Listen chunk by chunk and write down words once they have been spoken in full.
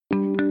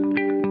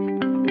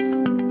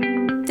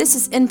This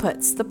is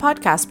Inputs, the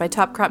podcast by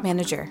Top Crop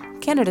Manager,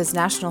 Canada's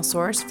national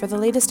source for the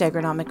latest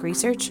agronomic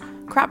research,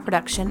 crop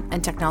production,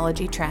 and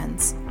technology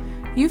trends.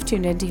 You've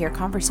tuned in to hear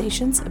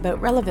conversations about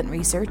relevant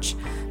research,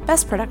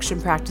 best production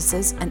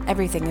practices, and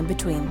everything in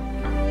between.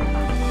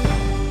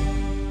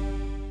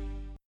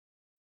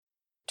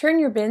 Turn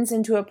your bins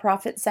into a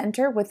profit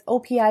center with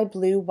OPI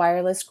Blue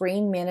wireless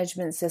grain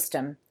management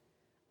system.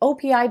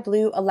 OPI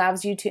Blue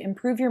allows you to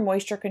improve your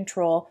moisture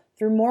control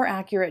through more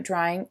accurate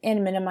drying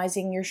and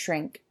minimizing your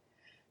shrink.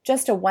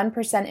 Just a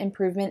 1%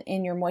 improvement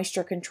in your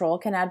moisture control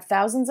can add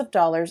thousands of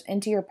dollars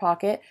into your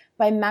pocket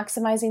by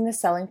maximizing the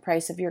selling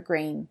price of your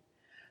grain.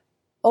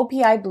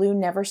 OPI Blue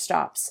never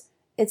stops.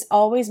 It's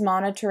always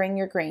monitoring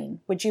your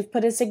grain, which you've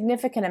put a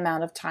significant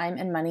amount of time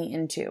and money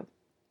into.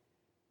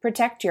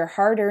 Protect your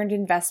hard-earned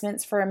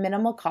investments for a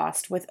minimal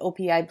cost with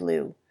OPI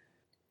Blue.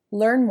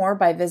 Learn more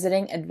by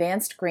visiting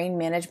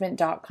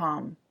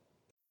advancedgrainmanagement.com.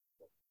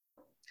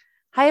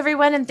 Hi,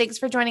 everyone, and thanks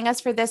for joining us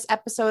for this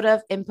episode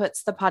of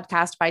Inputs, the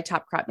podcast by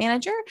Top Crop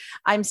Manager.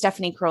 I'm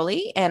Stephanie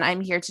Crowley, and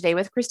I'm here today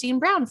with Christine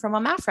Brown from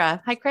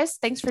OMAFRA. Hi, Chris.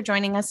 Thanks for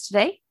joining us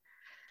today.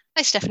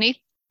 Hi,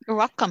 Stephanie. You're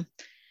welcome.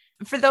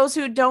 For those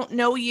who don't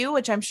know you,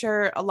 which I'm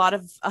sure a lot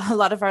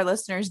of our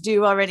listeners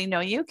do already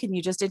know you, can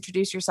you just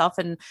introduce yourself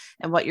and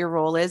what your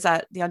role is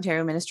at the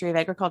Ontario Ministry of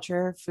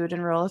Agriculture, Food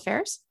and Rural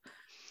Affairs?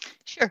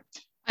 Sure.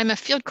 I'm a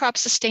field crop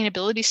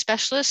sustainability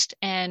specialist,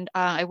 and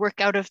I work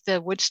out of the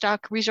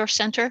Woodstock Resource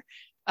Center,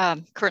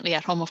 currently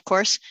at home, of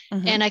course,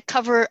 and I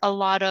cover a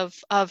lot of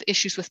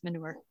issues with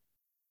manure.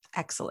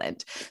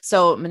 Excellent.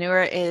 So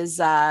manure is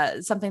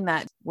something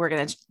that we're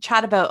going to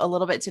chat about a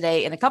little bit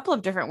today in a couple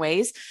of different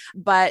ways,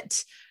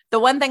 but the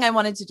one thing I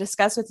wanted to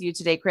discuss with you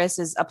today, Chris,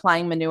 is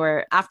applying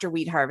manure after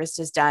wheat harvest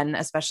is done,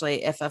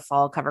 especially if a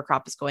fall cover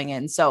crop is going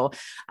in. So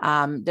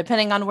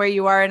depending on where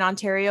you are in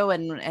Ontario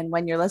and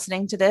when you're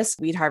listening to this,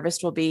 wheat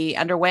harvest will be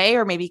underway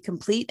or maybe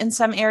complete in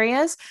some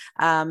areas.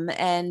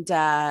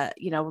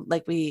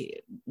 Like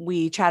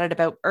we chatted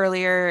about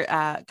earlier,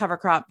 cover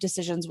crop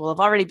decisions will have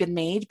already been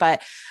made,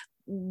 but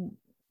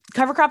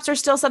cover crops are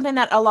still something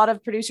that a lot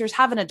of producers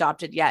haven't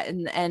adopted yet.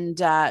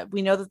 And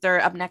we know that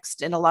they're up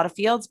next in a lot of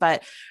fields,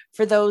 but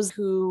for those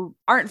who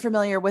aren't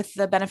familiar with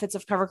the benefits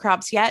of cover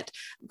crops yet,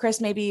 Chris,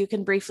 maybe you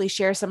can briefly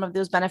share some of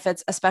those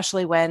benefits,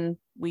 especially when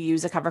we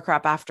use a cover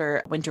crop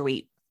after winter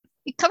wheat.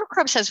 Cover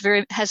crops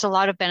has a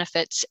lot of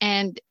benefits,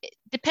 and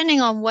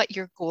depending on what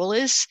your goal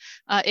is,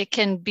 it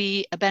can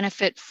be a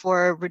benefit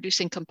for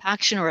reducing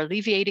compaction or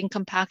alleviating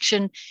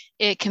compaction.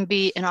 It can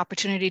be an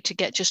opportunity to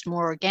get just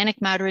more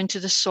organic matter into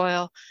the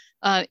soil.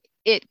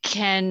 It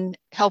can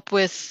help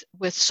with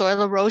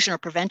soil erosion or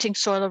preventing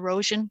soil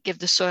erosion, give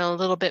the soil a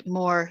little bit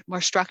more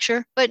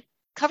structure. But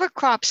cover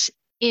crops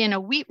in a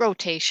wheat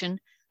rotation,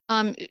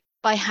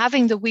 by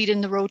having the wheat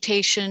in the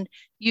rotation,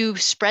 you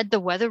spread the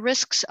weather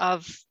risks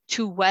of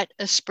too wet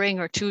a spring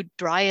or too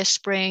dry a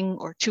spring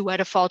or too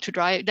wet a fall, too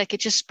dry. Like, it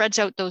just spreads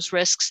out those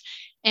risks,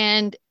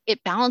 and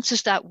it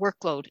balances that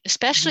workload,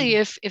 especially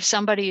if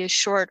somebody is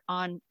short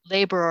on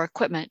labor or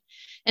equipment.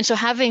 And so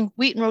having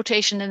wheat in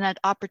rotation and that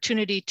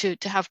opportunity to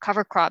have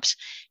cover crops,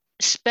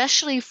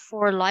 especially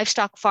for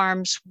livestock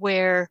farms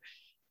where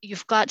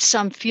you've got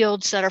some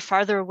fields that are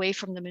farther away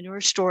from the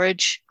manure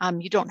storage.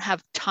 You don't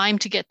have time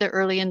to get there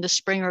early in the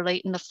spring or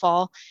late in the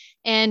fall.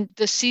 And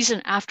the season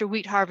after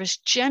wheat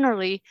harvest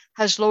generally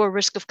has lower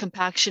risk of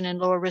compaction and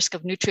lower risk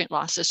of nutrient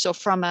losses. So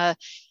from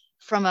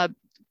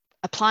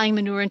applying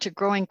manure into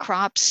growing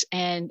crops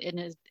and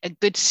in a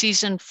good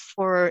season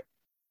for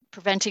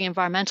preventing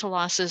environmental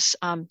losses,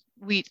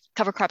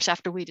 cover crops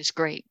after wheat is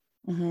great.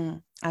 Mm-hmm.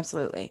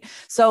 Absolutely.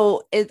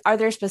 So are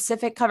there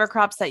specific cover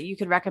crops that you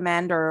could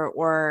recommend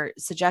or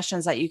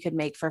suggestions that you could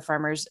make for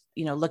farmers,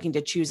 looking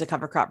to choose a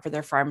cover crop for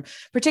their farm,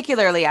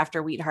 particularly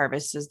after wheat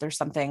harvest? Is there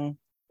something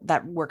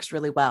that works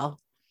really well?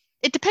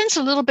 It depends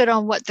a little bit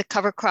on what the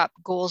cover crop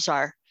goals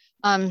are.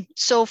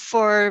 So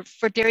for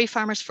dairy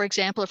farmers, for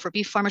example, or for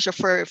beef farmers, or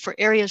for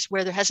areas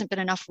where there hasn't been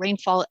enough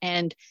rainfall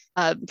and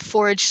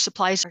forage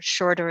supplies are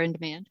short or in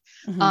demand,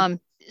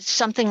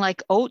 something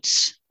like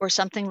oats or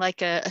something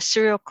like a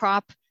cereal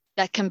crop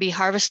that can be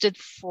harvested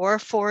for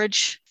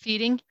forage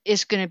feeding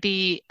is going to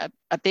be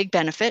a big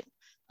benefit.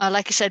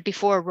 Like I said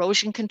before,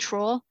 erosion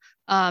control.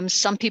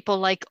 Some people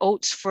like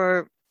oats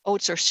or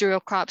cereal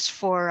crops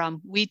for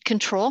weed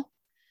control.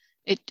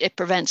 It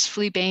prevents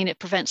flea bane. It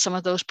prevents some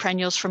of those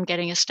perennials from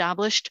getting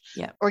established.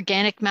 Yeah.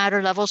 Organic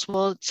matter levels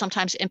will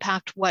sometimes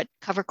impact what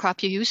cover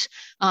crop you use.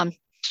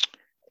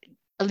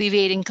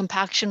 Alleviating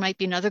compaction might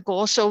be another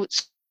goal. So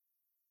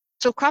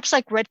crops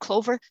like red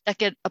clover that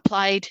get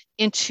applied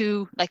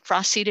into, like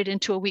frost seeded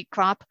into a wheat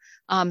crop,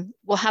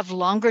 will have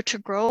longer to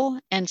grow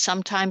and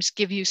sometimes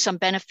give you some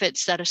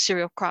benefits that a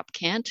cereal crop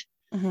can't.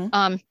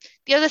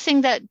 The other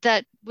thing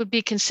that would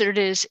be considered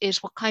is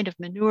what kind of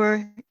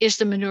manure is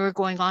the manure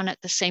going on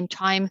at the same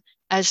time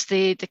as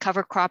the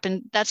cover crop,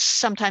 and that's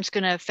sometimes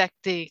going to affect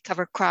the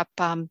cover crop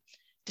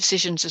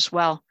decisions as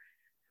well.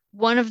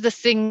 One of the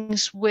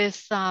things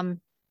with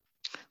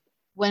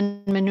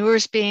when manure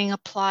is being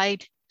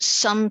applied,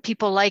 some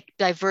people like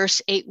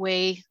diverse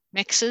 8-way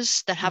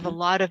mixes that have a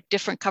lot of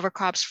different cover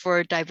crops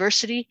for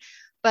diversity.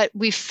 But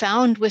we've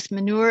found with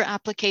manure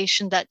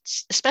application,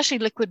 that's especially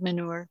liquid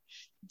manure,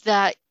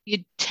 that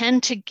you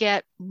tend to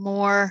get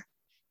more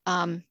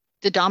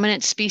the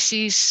dominant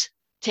species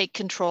take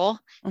control.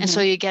 And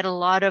so you get a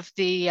lot of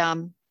the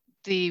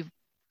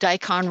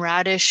daikon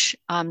radish,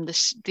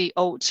 the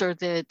oats or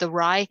the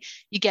rye.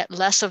 You get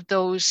less of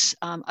those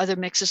other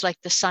mixes like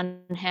the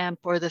sun hemp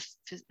or the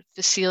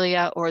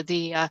phacelia or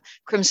the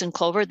crimson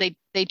clover.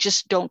 They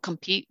just don't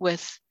compete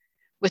with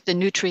the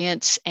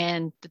nutrients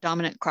and the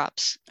dominant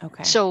crops.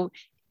 Okay. So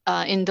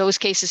in those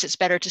cases, it's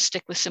better to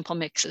stick with simple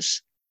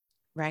mixes.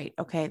 Right.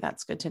 Okay.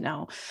 That's good to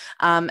know.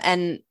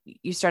 And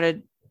you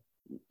started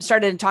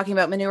talking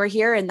about manure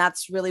here, and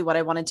that's really what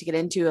I wanted to get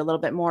into a little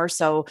bit more.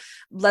 So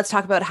let's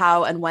talk about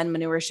how and when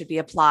manure should be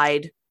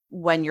applied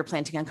when you're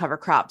planting on cover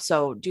crops.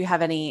 So do you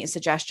have any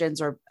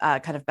suggestions or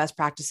kind of best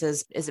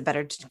practices? Is it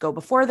better to go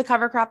before the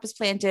cover crop is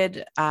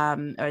planted,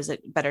 or is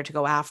it better to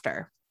go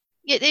after?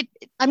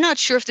 I'm not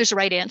sure if there's a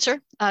right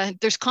answer.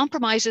 There's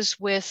compromises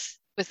with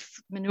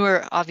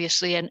manure,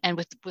 obviously, and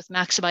with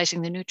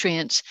maximizing the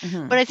nutrients.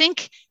 But I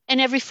think,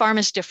 and every farm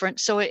is different,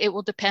 so it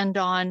will depend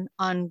on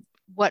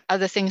what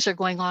other things are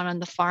going on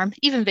the farm,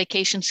 even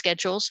vacation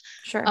schedules.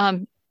 Sure.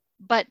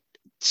 But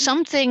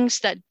some things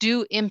that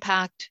do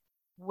impact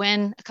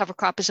when a cover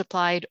crop is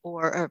applied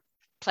or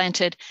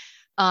planted,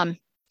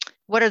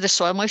 what are the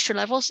soil moisture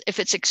levels? If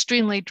it's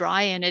extremely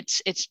dry and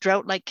it's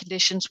drought-like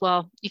conditions,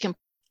 well, you can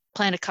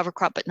plant a cover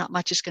crop, but not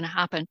much is going to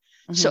happen.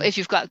 So if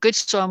you've got good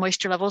soil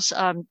moisture levels,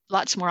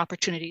 lots more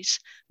opportunities.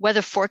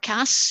 Weather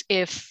forecasts,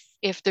 if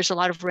there's a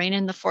lot of rain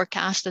in the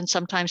forecast, then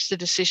sometimes the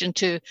decision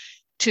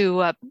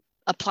to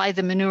apply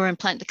the manure and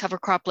plant the cover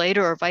crop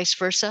later, or vice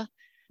versa.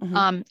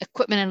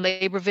 Equipment and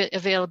labor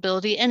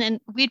availability,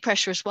 and weed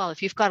pressure as well.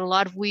 If you've got a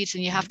lot of weeds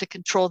and you have to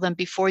control them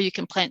before you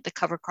can plant the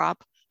cover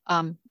crop,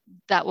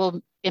 that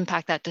will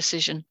impact that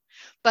decision.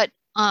 But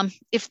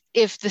if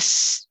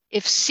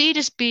seed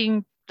is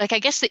being, like, I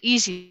guess the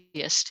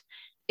easiest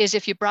is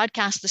if you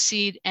broadcast the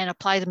seed and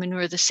apply the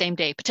manure the same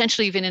day,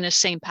 potentially even in a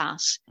same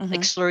pass,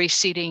 like slurry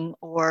seeding,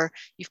 or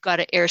you've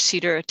got an air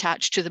seeder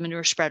attached to the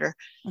manure spreader.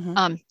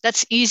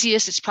 That's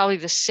easiest. It's probably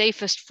the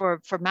safest for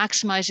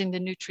maximizing the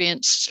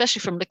nutrients, especially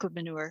from liquid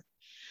manure.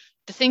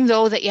 The thing,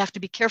 though, that you have to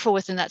be careful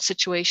with in that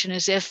situation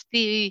is if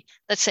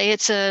let's say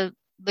it's a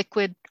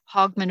liquid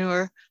hog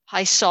manure,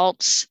 high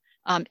salts,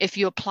 if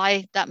you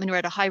apply that manure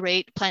at a high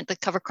rate, plant the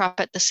cover crop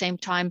at the same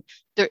time,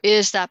 there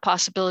is that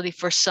possibility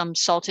for some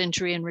salt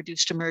injury and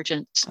reduced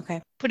emergence.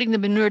 Okay. Putting the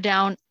manure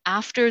down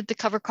after the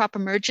cover crop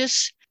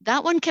emerges,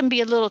 that one can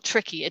be a little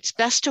tricky. It's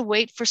best to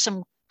wait for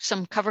some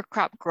cover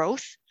crop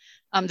growth.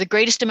 The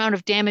greatest amount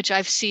of damage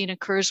I've seen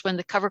occurs when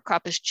the cover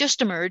crop has just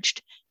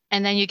emerged,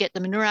 and then you get the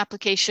manure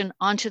application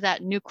onto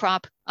that new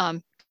crop,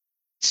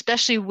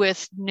 especially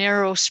with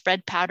narrow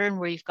spread pattern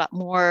where you've got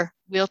more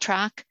wheel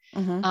track.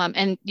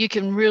 And you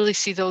can really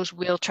see those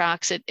wheel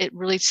tracks. It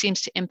really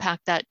seems to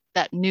impact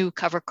that new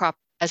cover crop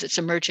as it's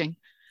emerging.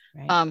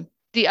 Right.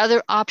 The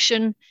other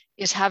option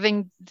is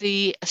having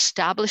the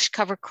established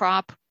cover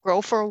crop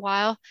grow for a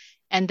while,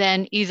 and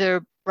then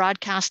either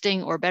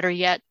broadcasting or, better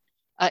yet,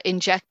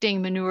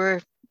 injecting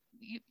manure.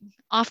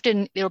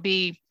 Often it'll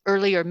be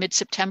early or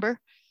mid-September.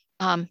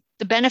 The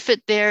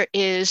benefit there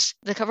is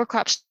the cover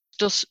crop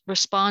still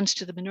responds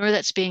to the manure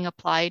that's being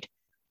applied.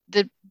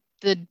 The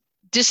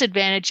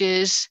disadvantage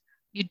is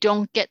you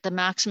don't get the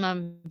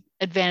maximum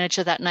advantage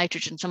of that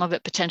nitrogen. Some of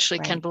it potentially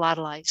can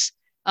volatilize.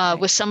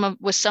 With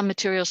some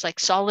materials like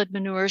solid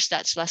manures,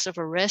 that's less of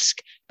a risk,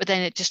 but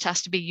then it just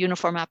has to be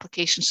uniform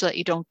application so that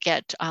you don't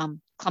get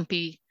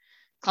clumpy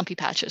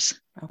patches.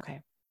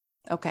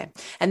 Okay.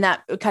 And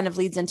that kind of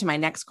leads into my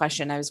next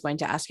question. I was going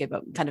to ask you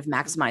about kind of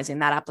maximizing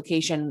that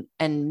application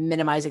and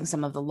minimizing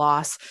some of the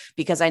loss,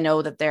 because I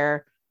know that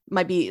there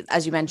might be,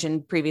 as you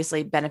mentioned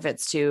previously,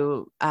 benefits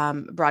to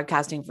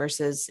broadcasting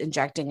versus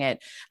injecting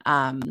it,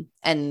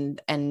 and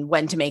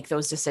when to make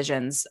those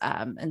decisions.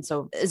 And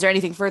so is there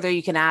anything further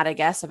you can add, I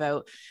guess,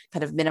 about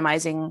kind of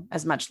minimizing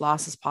as much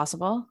loss as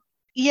possible?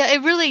 Yeah,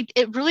 it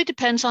really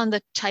depends on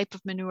the type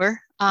of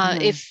manure.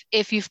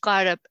 If you've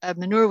got a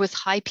manure with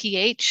high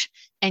pH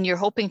and you're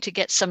hoping to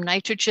get some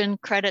nitrogen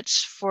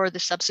credits for the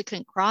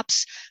subsequent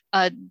crops,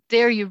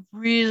 there you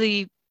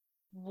really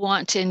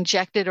want to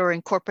inject it or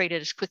incorporate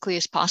it as quickly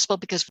as possible,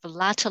 because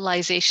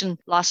volatilization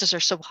losses are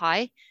so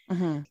high.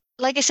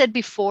 Like I said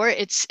before,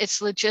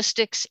 it's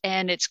logistics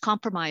and it's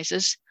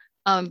compromises.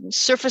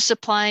 Surface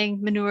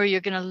applying manure,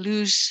 you're going to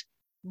lose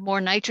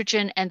more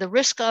nitrogen, and the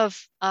risk of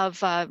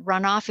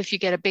runoff if you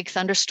get a big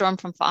thunderstorm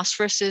from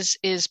phosphorus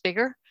is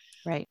bigger.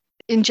 Right.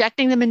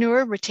 Injecting the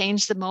manure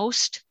retains the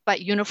most, but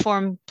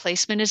uniform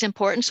placement is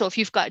important. So if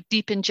you've got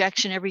deep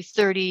injection every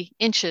 30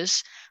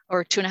 inches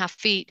or 2.5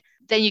 feet,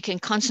 then you can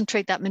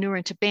concentrate that manure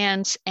into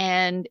bands.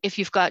 And if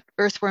you've got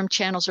earthworm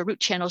channels or root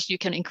channels, you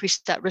can increase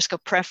that risk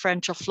of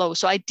preferential flow.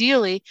 So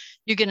ideally,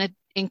 you're going to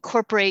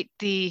incorporate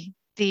the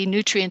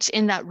nutrients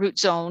in that root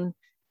zone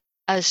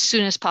as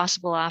soon as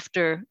possible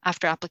after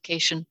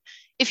application.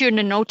 If you're in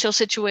a no-till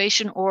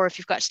situation, or if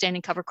you've got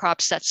standing cover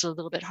crops, that's a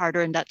little bit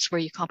harder, and that's where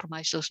you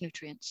compromise those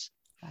nutrients.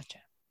 Gotcha.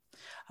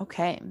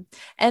 Okay.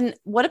 And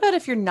what about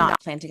if you're not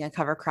planting a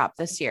cover crop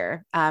this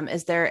year?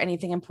 Is there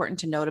anything important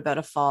to note about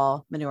a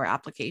fall manure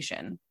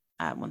application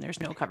when there's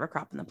no cover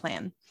crop in the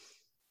plan?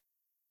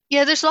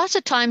 Yeah, there's lots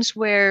of times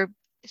where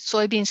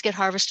soybeans get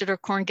harvested or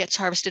corn gets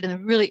harvested, and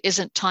there really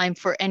isn't time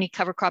for any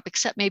cover crop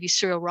except maybe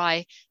cereal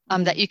rye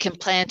that you can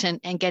plant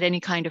and get any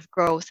kind of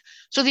growth.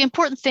 So the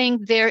important thing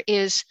there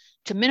is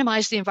to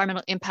minimize the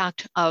environmental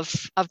impact of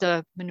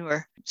the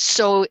manure.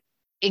 So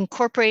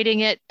incorporating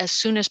it as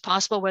soon as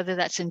possible, whether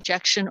that's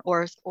injection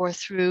or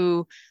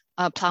through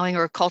plowing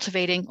or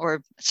cultivating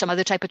or some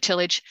other type of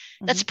tillage,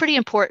 that's pretty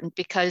important,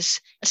 because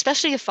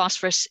especially if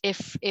phosphorus,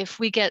 if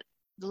we get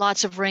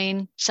lots of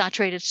rain,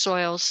 saturated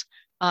soils,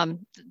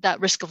 that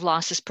risk of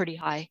loss is pretty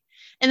high.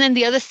 And then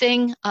the other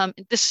thing,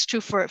 this is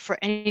true for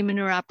any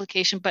manure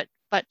application, but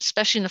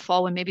especially in the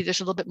fall when maybe there's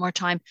a little bit more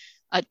time,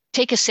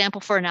 take a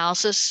sample for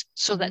analysis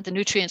so that the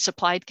nutrients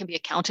supplied can be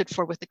accounted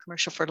for with the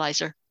commercial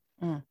fertilizer.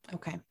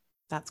 Okay,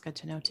 that's good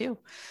to know too.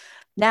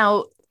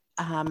 Now,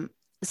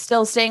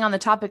 still staying on the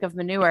topic of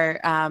manure,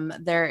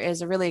 there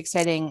is a really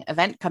exciting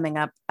event coming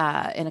up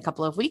in a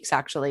couple of weeks,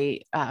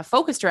 actually,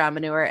 focused around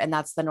manure, and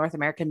that's the North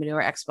American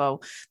Manure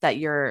Expo that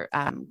you're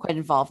quite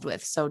involved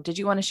with. So did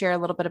you want to share a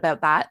little bit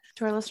about that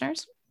to our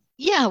listeners?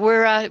 Yeah,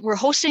 we're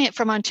hosting it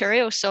from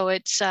Ontario, so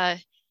it's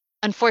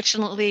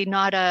unfortunately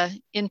not a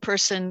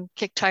in-person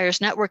Kick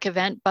Tires Network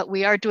event, but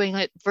we are doing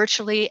it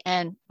virtually,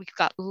 and we've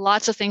got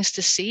lots of things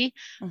to see.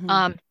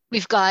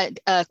 We've got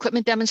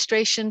equipment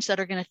demonstrations that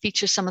are going to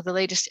feature some of the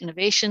latest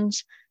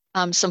innovations,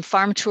 some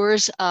farm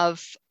tours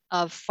of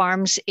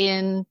farms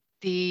in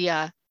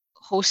the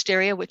host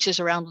area, which is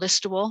around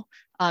Listowel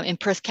in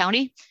Perth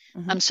County.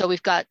 So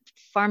we've got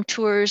farm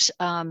tours.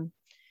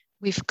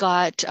 We've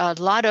got a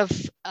lot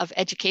of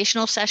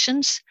educational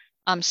sessions,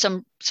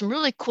 some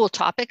really cool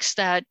topics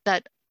that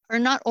are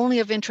not only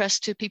of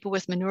interest to people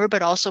with manure,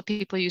 but also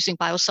people using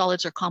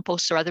biosolids or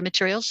composts or other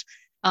materials.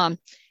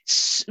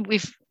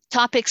 We've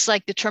topics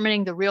like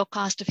determining the real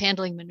cost of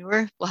handling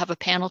manure. We'll have a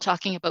panel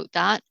talking about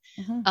that.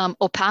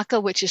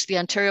 OPACA, which is the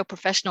Ontario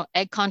Professional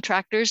Ag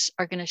Contractors,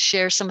 are going to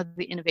share some of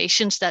the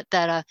innovations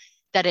that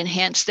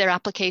enhance their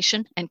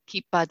application and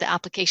keep the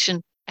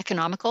application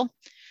economical.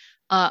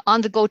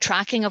 On-the-go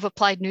tracking of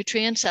applied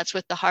nutrients, that's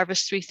with the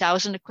Harvest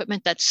 3000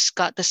 equipment that's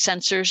got the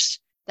sensors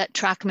that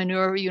track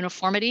manure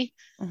uniformity.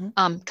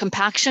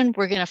 Compaction,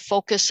 we're going to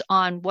focus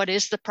on what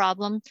is the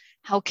problem,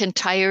 how can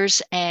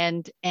tires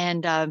and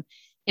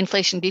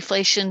inflation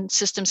deflation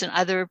systems and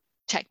other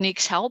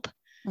techniques help.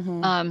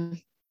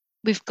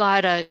 We've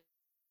got a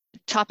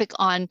topic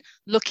on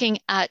looking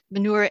at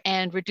manure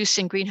and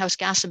reducing greenhouse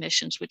gas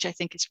emissions, which I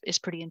think is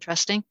pretty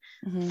interesting.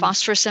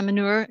 Phosphorus and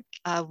manure,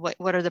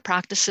 what are the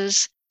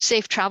practices?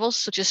 Safe travels,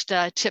 so just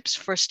tips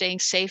for staying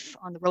safe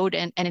on the road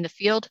and in the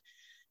field.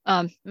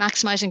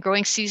 Maximizing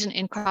growing season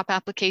in crop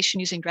application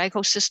using drag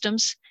hose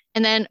systems.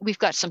 And then we've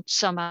got some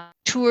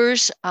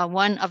tours,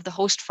 one of the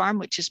host farm,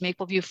 which is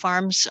Mapleview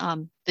Farms,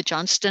 the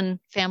Johnston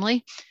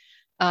family.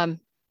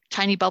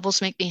 Tiny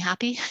bubbles make me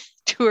happy.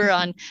 Tour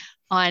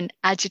on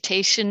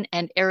agitation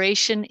and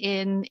aeration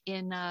in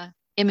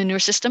manure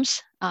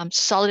systems.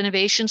 Solid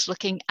innovations,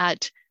 looking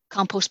at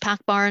compost pack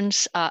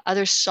barns,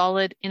 other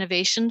solid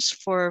innovations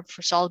for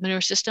solid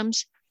manure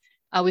systems.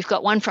 We've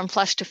got one from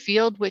Flush to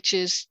Field, which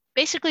is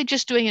basically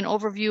just doing an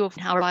overview of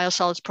how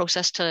biosolids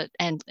processed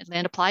and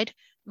land applied.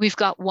 We've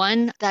got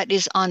one that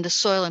is on the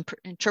Soil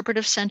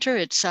Interpretive Center.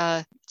 It's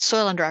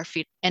Soil Under Our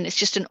Feet. And it's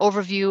just an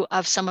overview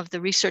of some of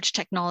the research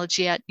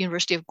technology at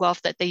University of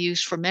Guelph that they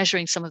use for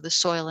measuring some of the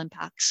soil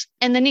impacts.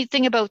 And the neat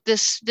thing about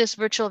this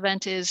virtual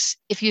event is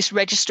if you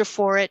register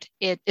for it,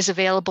 it is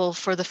available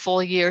for the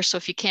full year. So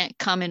if you can't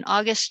come in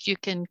August, you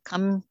can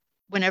come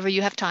whenever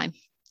you have time.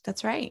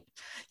 That's right.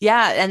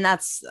 Yeah. And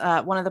that's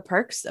one of the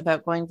perks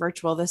about going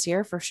virtual this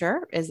year for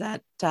sure, is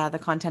that the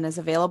content is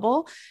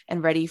available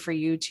and ready for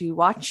you to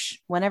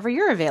watch whenever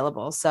you're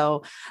available.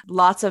 So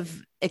lots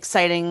of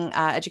exciting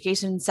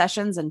education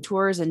sessions and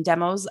tours and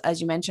demos,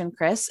 as you mentioned,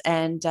 Chris,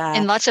 and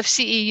lots of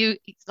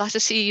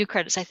CEU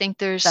credits. I think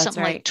there's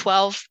something like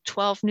 12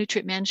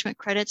 nutrient management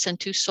credits and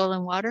 2 soil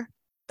and water.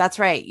 That's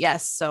right.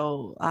 Yes.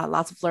 So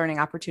lots of learning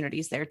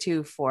opportunities there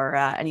too for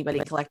anybody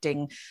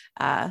collecting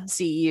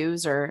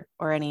CEUs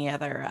or any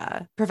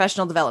other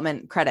professional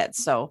development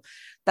credits. So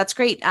that's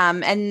great.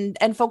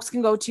 And folks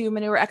can go to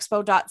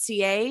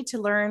manureexpo.ca to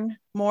learn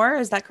more.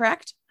 Is that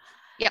correct?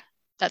 Yep.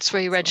 That's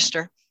where you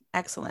register.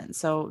 Excellent.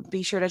 So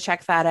be sure to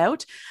check that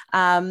out.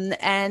 And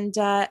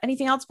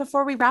anything else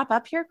before we wrap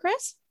up here,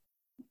 Chris?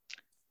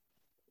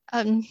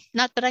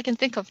 Not that I can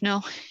think of,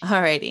 no.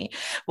 All righty.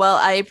 Well,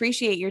 I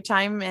appreciate your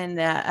time and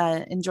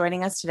in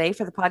joining us today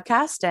for the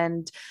podcast,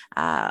 and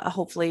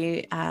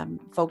hopefully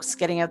folks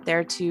getting out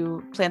there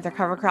to plant their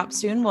cover crops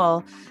soon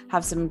will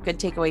have some good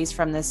takeaways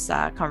from this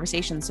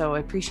conversation. So I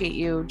appreciate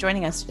you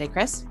joining us today,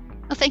 Chris.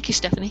 Oh, thank you,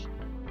 Stephanie.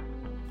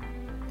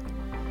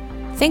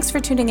 Thanks for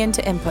tuning in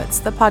to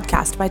Inputs, the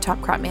podcast by Top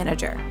Crop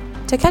Manager.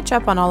 To catch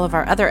up on all of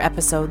our other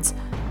episodes,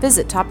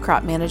 Visit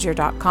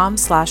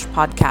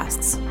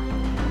topcropmanager.com/podcasts.